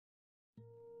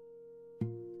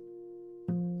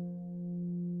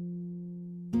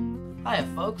Hiya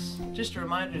folks, just a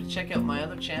reminder to check out my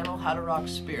other channel, How to Rock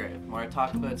Spirit, where I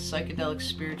talk about psychedelic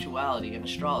spirituality and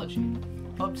astrology.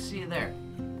 Hope to see you there.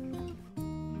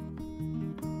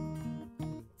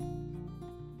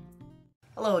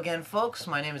 Hello again folks,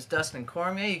 my name is Dustin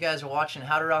Cormier. You guys are watching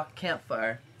How to Rock a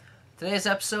Campfire. Today's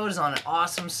episode is on an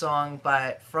awesome song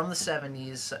from the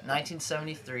 70s,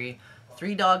 1973,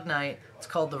 Three Dog Night. It's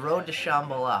called The Road to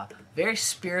Shambala. Very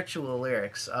spiritual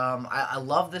lyrics. I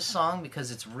love this song because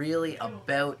it's really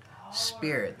about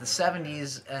spirit. The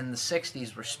 70s and the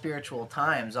 60s were spiritual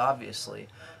times, obviously.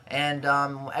 And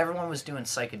everyone was doing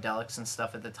psychedelics and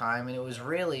stuff at the time, and it was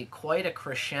really quite a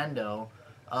crescendo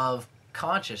of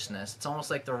consciousness. It's almost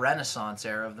like the Renaissance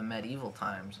era of the medieval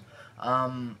times.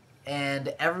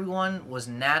 And everyone was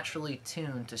naturally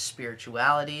tuned to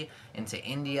spirituality, into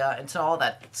India, and to all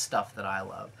that stuff that I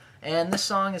love. And this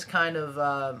song is kind of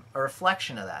a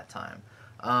reflection of that time,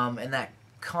 and that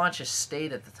conscious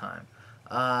state at the time.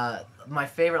 My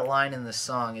favorite line in this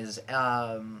song is,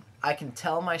 I can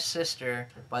tell my sister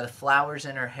by the flowers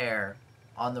in her hair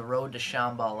on the road to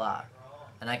Shambala,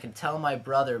 and I can tell my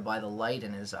brother by the light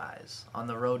in his eyes on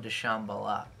the road to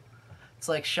Shambala. It's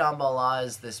like Shambala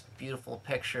is this beautiful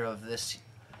picture of this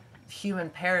human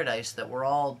paradise that we're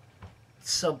all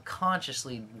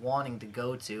subconsciously wanting to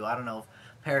go to. I don't know if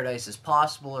paradise is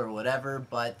possible or whatever,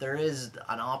 but there is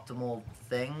an optimal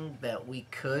thing that we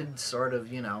could sort of,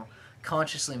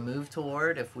 consciously move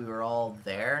toward if we were all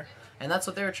there. And that's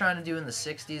what they were trying to do in the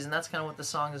 60s, and that's kind of what the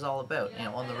song is all about,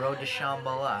 on the road to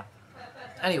Shambala.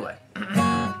 Anyway,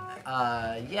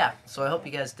 yeah, so I hope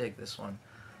you guys dig this one.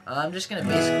 I'm just going to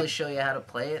basically show you how to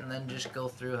play it and then just go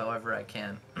through however I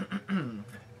can.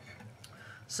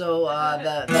 So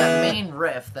that main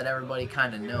riff that everybody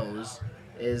kind of knows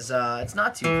is, it's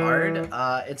not too hard.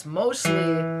 It's mostly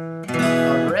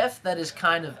a riff that is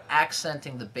kind of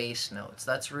accenting the bass notes.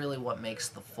 That's really what makes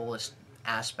the fullest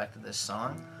aspect of this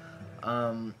song.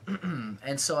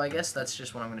 And so I guess that's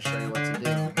just what I'm going to show you what to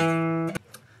do.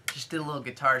 Just did a little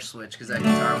guitar switch because that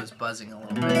guitar was buzzing a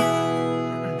little bit.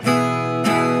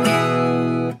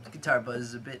 Guitar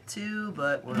buzzes a bit too,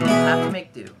 but we'll have to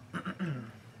make do.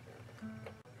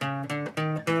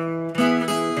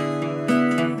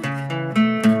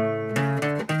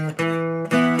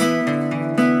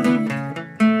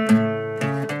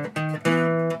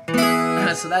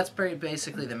 So that's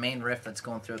basically the main riff that's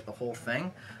going throughout the whole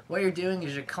thing. What you're doing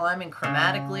is you're climbing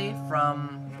chromatically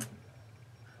from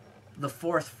the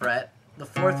 4th fret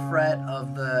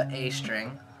of the A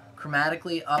string,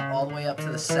 chromatically up all the way up to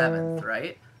the 7th,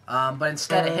 right? But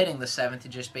instead of hitting the 7th,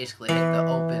 you just basically hit the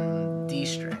open D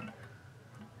string.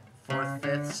 4th,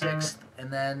 5th, 6th, and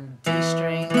then D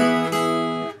string.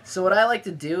 So what I like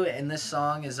to do in this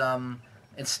song is,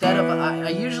 instead of,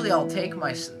 I'll take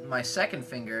my 2nd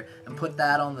finger and put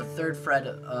that on the 3rd fret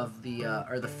of the,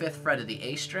 or the 5th fret of the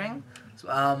A string.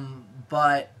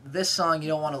 But this song, you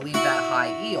don't want to leave that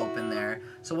high E open there.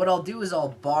 So what I'll do is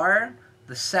I'll bar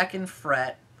the 2nd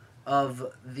fret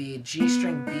of the G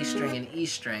string, B string, and E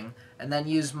string, and then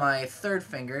use my 3rd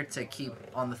finger to keep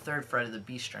on the 3rd fret of the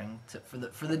B string for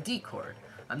the D chord.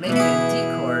 I'm making a D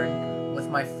chord with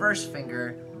my 1st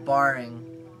finger barring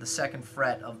the 2nd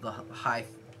fret of the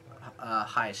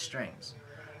highest strings,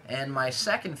 and my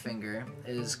 2nd finger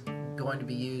is going to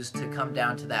be used to come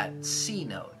down to that C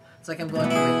note. It's like I'm going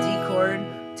from a D chord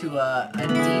to a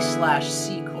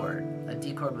D/C chord, a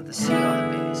D chord with a C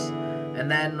on the bass. And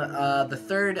then the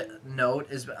 3rd note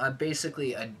is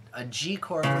basically a G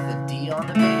chord with a D on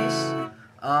the bass,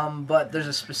 but there's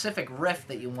a specific riff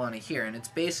that you want to hear, and it's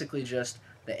basically just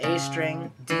the A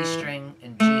string, D string,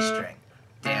 and G string.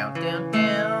 Down, down,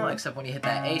 down, except when you hit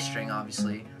that A string,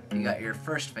 obviously, you got your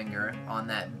 1st finger on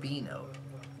that B note.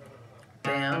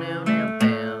 Down, down, down,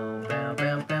 down,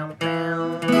 down, down,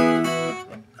 down,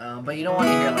 down. But you don't want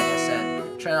to hear, like I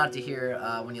said, try not to hear,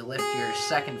 when you lift your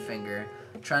 2nd finger,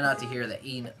 try not to hear the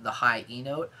high E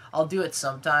note. I'll do it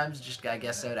sometimes, just I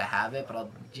guess out of habit, but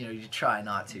you try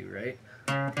not to, right?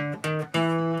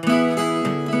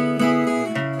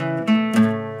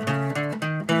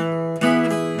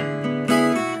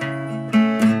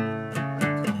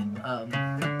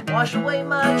 Wash away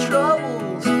my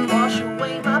troubles, wash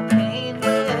away my pain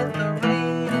with the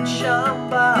rain in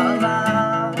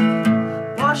Shambala.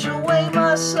 Wash away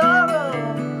my sorrow,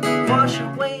 wash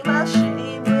away my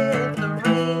shame with the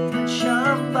rain in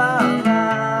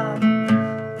Shambala.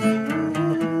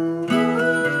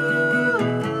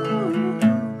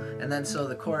 And then so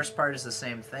the chorus part is the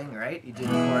same thing, right? You do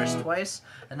the chorus twice,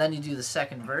 and then you do the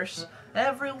 2nd verse.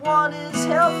 Everyone is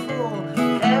helpful,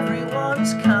 everyone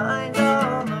is kind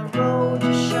on the road to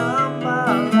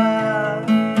Shambala.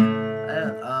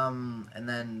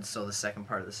 second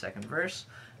part of the second verse.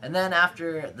 And then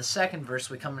after the second verse,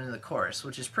 we come into the chorus,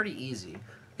 which is pretty easy.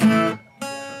 How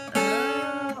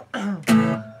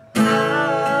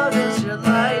does your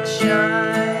light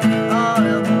shine on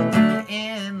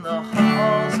in the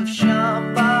halls of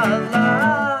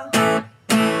Shambala?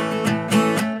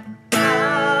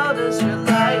 How does your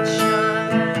light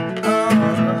shine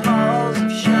on the halls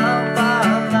of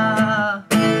Shambala?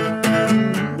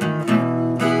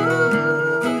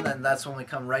 And then that's when we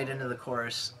come right into the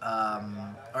chorus,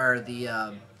 or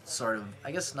the sort of,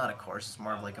 I guess not a chorus, it's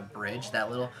more of like a bridge, that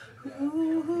little,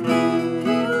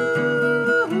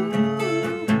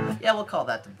 yeah, we'll call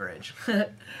that the bridge.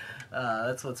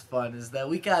 That's what's fun, is that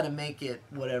we gotta make it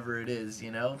whatever it is,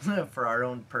 you know, for our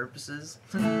own purposes.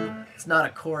 It's not a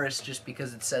chorus just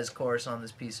because it says chorus on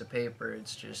this piece of paper,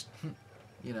 it's just,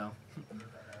 you know,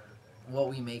 what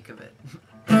we make of it.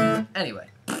 Anyway.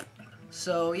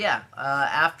 So yeah,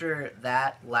 after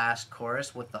that last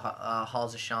chorus with the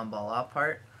Halls of Shambala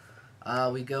part,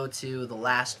 we go to the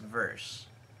last verse.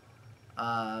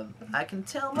 I can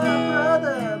tell my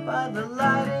brother by the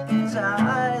light in his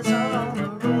eyes on the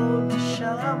road to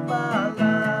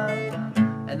Shambala.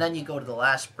 And then you go to the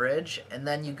last bridge, and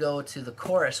then you go to the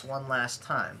chorus one last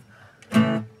time.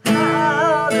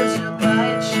 How does your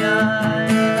light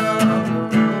shine on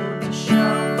the road to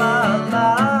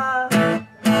Shambala?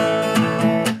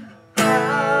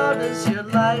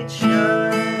 Light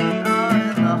shine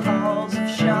on the halls of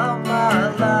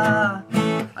Shambala.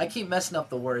 I keep messing up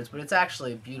the words, but it's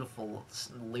actually a beautiful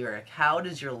lyric. How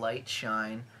does your light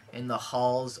shine in the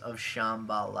halls of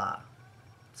Shambala?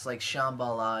 It's like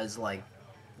Shambala is like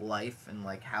life, and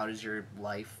like how does your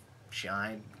life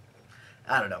shine?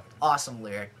 I don't know. Awesome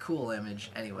lyric, cool image.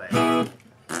 Anyway,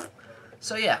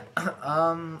 so yeah,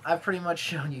 I've pretty much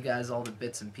shown you guys all the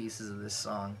bits and pieces of this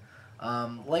song.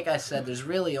 Like I said, there's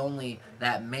really only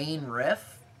that main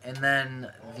riff and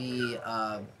then the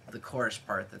chorus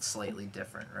part that's slightly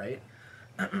different, right?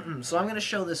 So I'm going to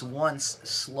show this once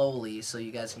slowly so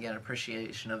you guys can get an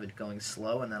appreciation of it going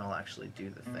slow, and then I'll actually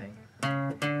do the thing.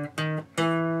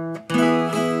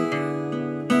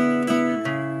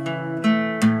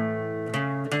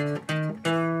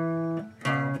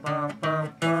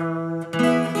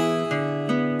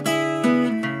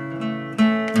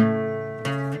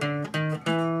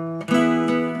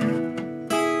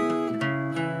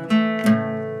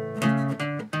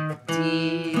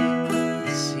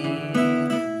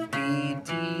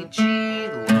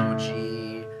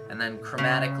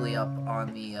 Chromatically up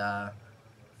on the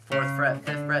 4th fret,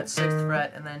 5th fret, 6th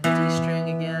fret, and then D string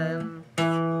again.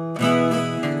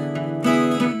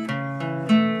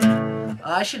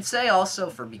 I should say also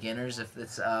for beginners, if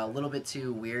it's a little bit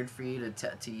too weird for you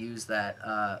to use that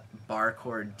bar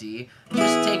chord D,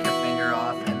 just take your finger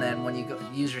off, and then when you go,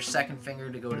 use your second finger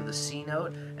to go to the C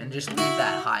note, and just leave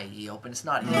that high E open. It's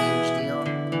not a huge deal.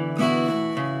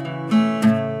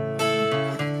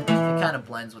 Kind of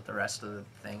blends with the rest of the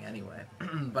thing anyway,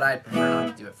 but I prefer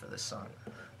not to do it for this song.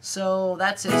 So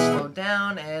that's it slowed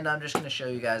down, and I'm just going to show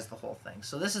you guys the whole thing.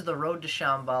 So this is The Road to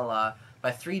Shambala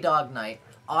by Three Dog Night.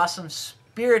 Awesome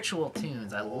spiritual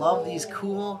tunes. I love these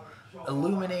cool,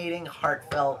 illuminating,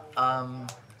 heartfelt,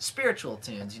 spiritual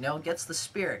tunes, you know, gets the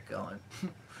spirit going.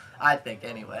 I think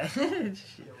anyway.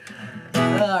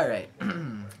 Alright,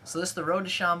 so this is The Road to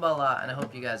Shambala, and I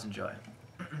hope you guys enjoy.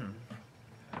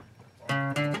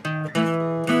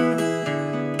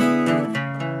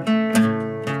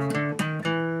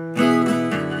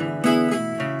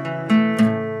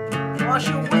 Wash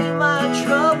away my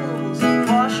troubles,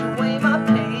 wash away my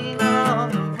pain on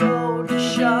the road to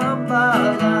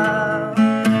Shambala.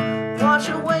 Wash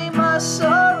away my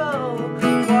sorrow,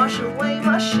 wash away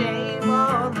my shame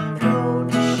on the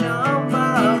road to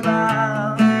Shambala.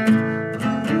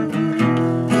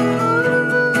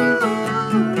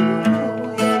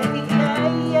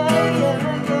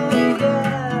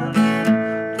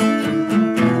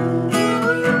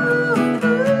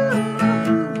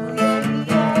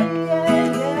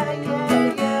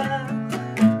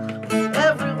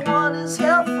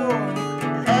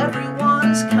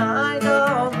 Everyone is kind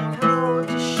on the road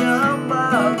to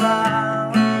Shambala.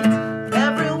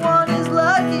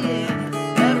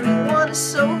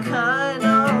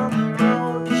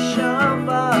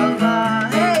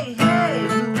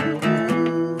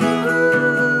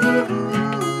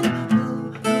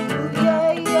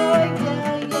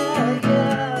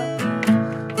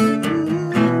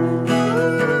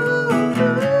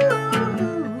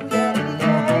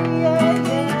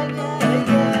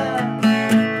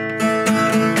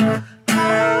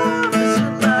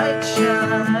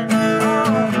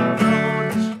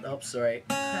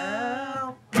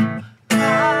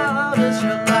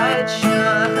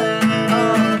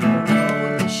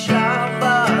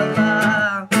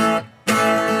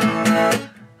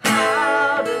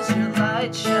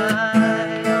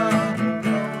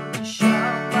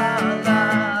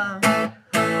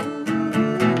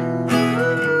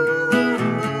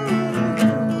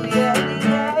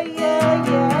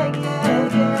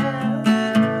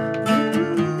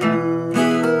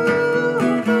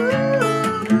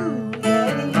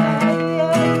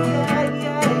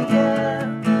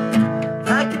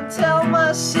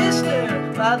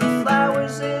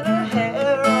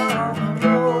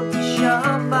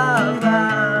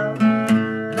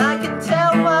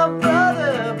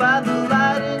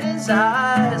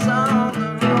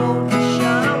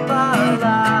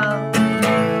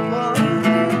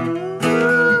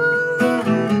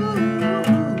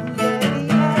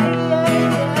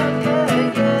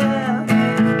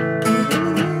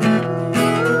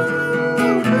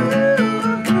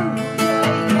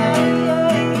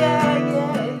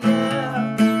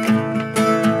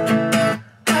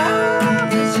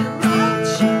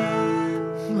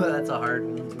 a hard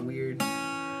one. It's weird.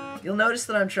 You'll notice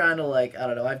that I'm trying to, like, I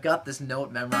don't know, I've got this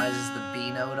note memorized as the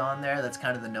B note on there. That's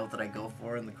kind of the note that I go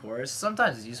for in the chorus.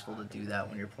 Sometimes it's useful to do that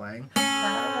when you're playing.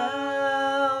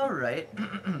 Alright.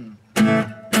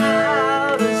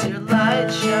 How does your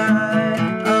light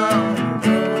shine on the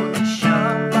road to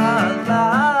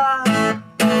Shambala?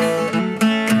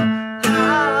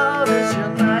 How does your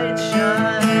light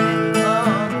shine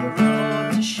on the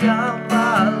road to Shambala?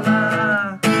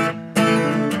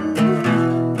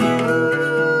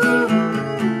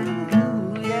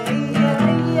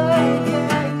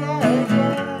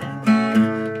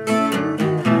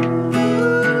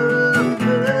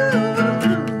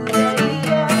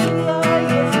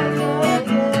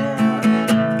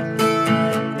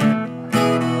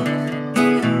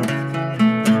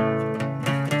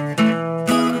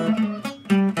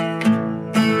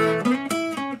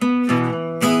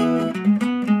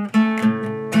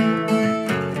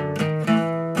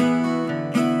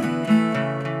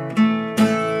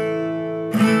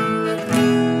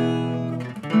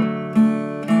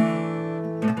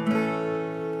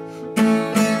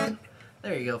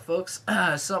 There you go, folks.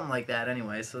 Something like that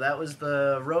anyway. So that was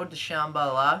the Road to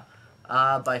Shambala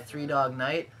by Three Dog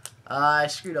Night. I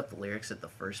screwed up the lyrics at the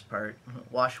first part.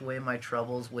 Wash away my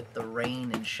troubles with the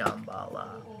rain in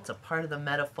Shambala. It's a part of the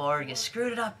metaphor. You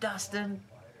screwed it up, Dustin.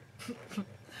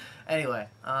 Anyway,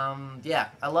 yeah,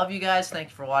 I love you guys. Thank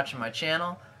you for watching my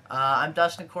channel. I'm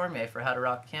Dustin Cormier for How to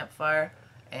Rock a Campfire,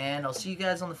 and I'll see you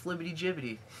guys on the flibbity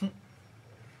jibbity.